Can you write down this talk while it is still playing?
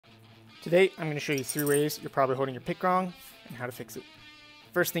Today, I'm going to show you 3 ways you're probably holding your pick wrong and how to fix it.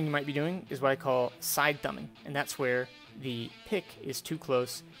 First thing you might be doing is what I call side thumbing, and that's where the pick is too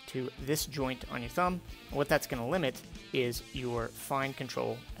close to this joint on your thumb, and what that's going to limit is your fine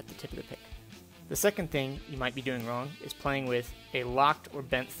control at the tip of the pick. The second thing you might be doing wrong is playing with a locked or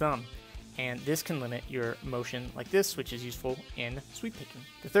bent thumb, and this can limit your motion like this, which is useful in sweep picking.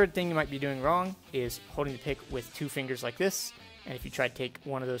 The third thing you might be doing wrong is holding the pick with 2 fingers like this, and if you try to take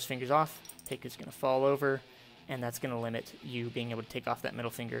one of those fingers off, the pick is going to fall over, and that's going to limit you being able to take off that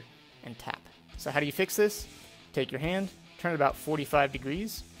middle finger and tap. So how do you fix this? Take your hand, turn it about 45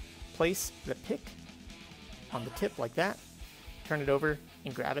 degrees, place the pick on the tip like that, turn it over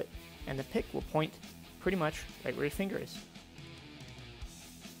and grab it, and the pick will point pretty much right where your finger is.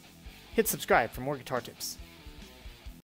 Hit subscribe for more guitar tips.